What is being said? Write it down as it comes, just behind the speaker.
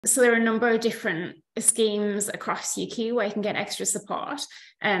So there are a number of different schemes across UQ where you can get extra support.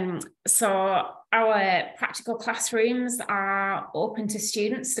 So our practical classrooms are open to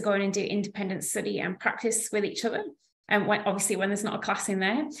students to go in and do independent study and practice with each other. And obviously when there's not a class in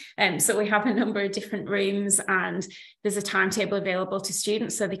there. So we have a number of different rooms, and there's a timetable available to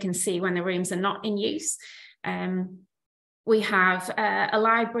students so they can see when the rooms are not in use. We have a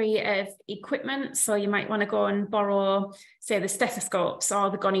library of equipment, so you might want to go and borrow, say, the stethoscopes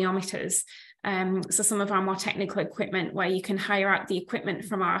or the goniometers. So some of our more technical equipment, where you can hire out the equipment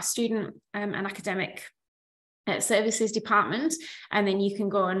from our student and academic services department, and then you can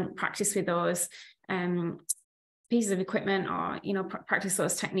go and practice with those pieces of equipment, or practice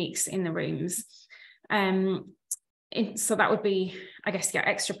those techniques in the rooms. So that would be, I guess,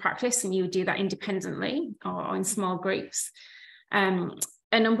 extra practice, and you would do that independently or in small groups.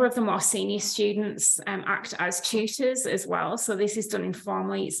 A number of the more senior students act as tutors as well. So this is done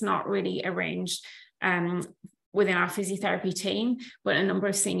informally. It's not really arranged within our physiotherapy team, but a number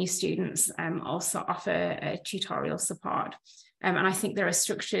of senior students also offer tutorial support. And I think there are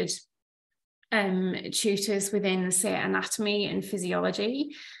structured tutors within, say, anatomy and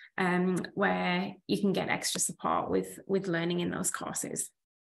physiology, where you can get extra support with learning in those courses.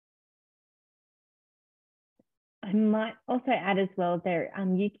 I might also add as well, there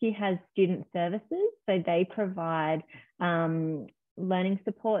UQ has student services, so they provide learning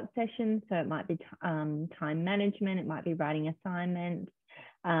support sessions. So it might be time management, it might be writing assignments,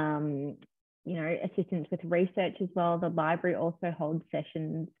 assistance with research as well. The library also holds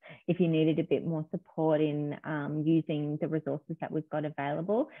sessions if you needed a bit more support in using the resources that we've got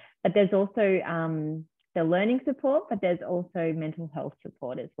available. But there's also the learning support, but there's also mental health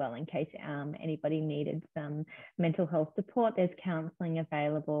support as well, in case anybody needed some mental health support. There's counselling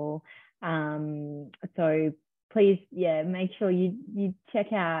available. So please, make sure you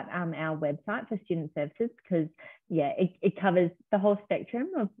check out our website for student services, because it covers the whole spectrum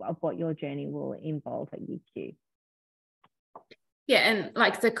of what your journey will involve at UQ. Yeah, and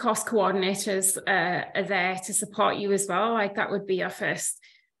like the course coordinators are there to support you as well. Like that would be your first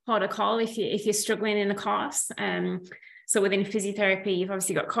port of call if you're struggling in a course. So within physiotherapy, you've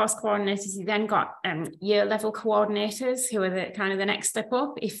obviously got course coordinators. You then got year level coordinators, who are the next step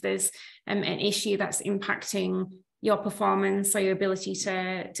up if there's an issue that's impacting your performance or your ability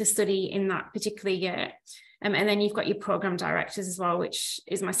to study in that particular year. And then you've got your program directors as well, which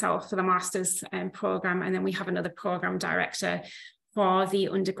is myself for the master's program. And then we have another program director for the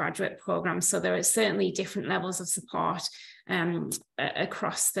undergraduate program. So there are certainly different levels of support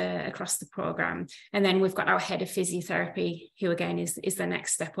across the program. And then we've got our head of physiotherapy, who again is the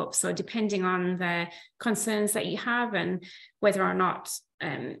next step up. So depending on the concerns that you have and whether or not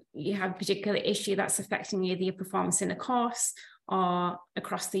you have a particular issue that's affecting either your performance in a course or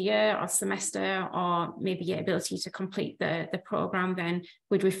across the year or semester, or maybe your ability to complete the program, then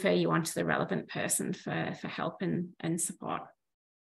we'd refer you on to the relevant person for help and support.